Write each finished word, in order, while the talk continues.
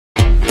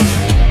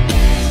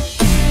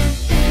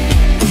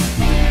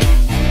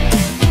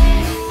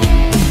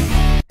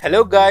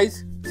Hello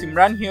guys,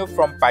 Simran here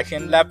from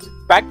Passion Labs,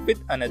 back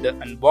with another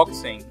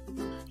unboxing.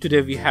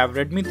 Today we have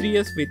Redmi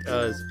 3S with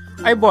us.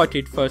 I bought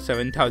it for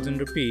 7000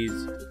 rupees.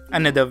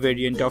 Another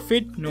variant of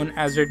it, known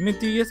as Redmi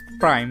 3S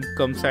Prime,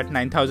 comes at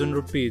 9000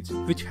 rupees,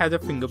 which has a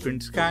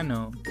fingerprint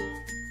scanner.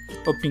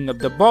 Opening up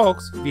the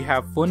box, we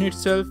have phone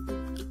itself,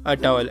 a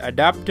towel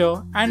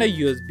adapter and a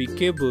USB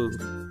cable.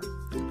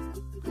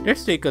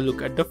 Let's take a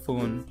look at the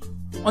phone.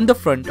 On the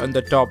front, on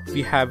the top,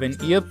 we have an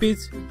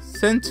earpiece,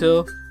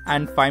 sensor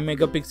and 5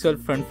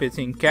 megapixel front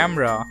facing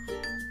camera,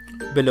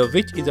 below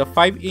which is a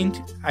 5-inch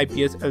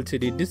IPS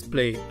LCD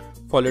display,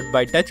 followed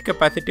by touch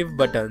capacitive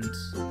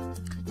buttons.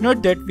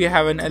 Note that we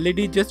have an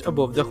LED just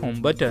above the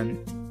home button.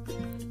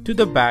 To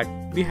the back,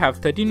 we have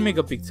 13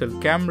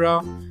 megapixel camera,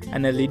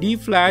 an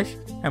LED flash,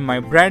 MI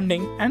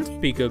branding and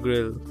speaker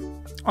grill.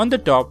 On the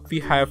top, we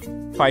have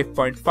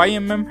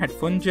 5.5mm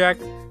headphone jack,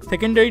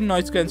 secondary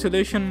noise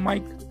cancellation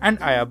mic and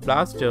IR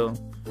blaster.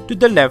 To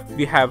the left,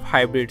 we have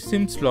hybrid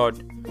SIM slot.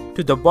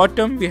 To the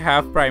bottom, we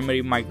have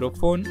primary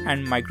microphone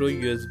and micro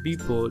USB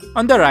port.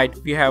 On the right,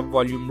 we have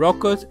volume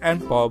rockers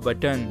and power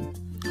button.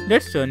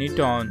 Let's turn it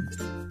on.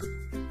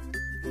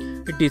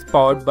 It is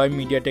powered by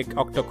MediaTek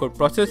octa-core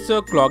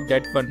processor clocked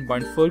at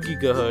 1.4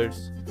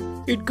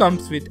 GHz. It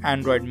comes with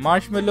Android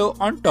Marshmallow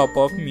on top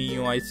of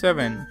MIUI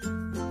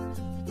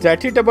 7.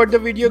 That's it about the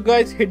video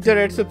guys. Hit the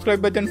red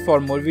subscribe button for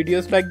more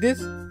videos like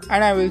this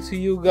and I will see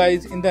you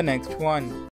guys in the next one.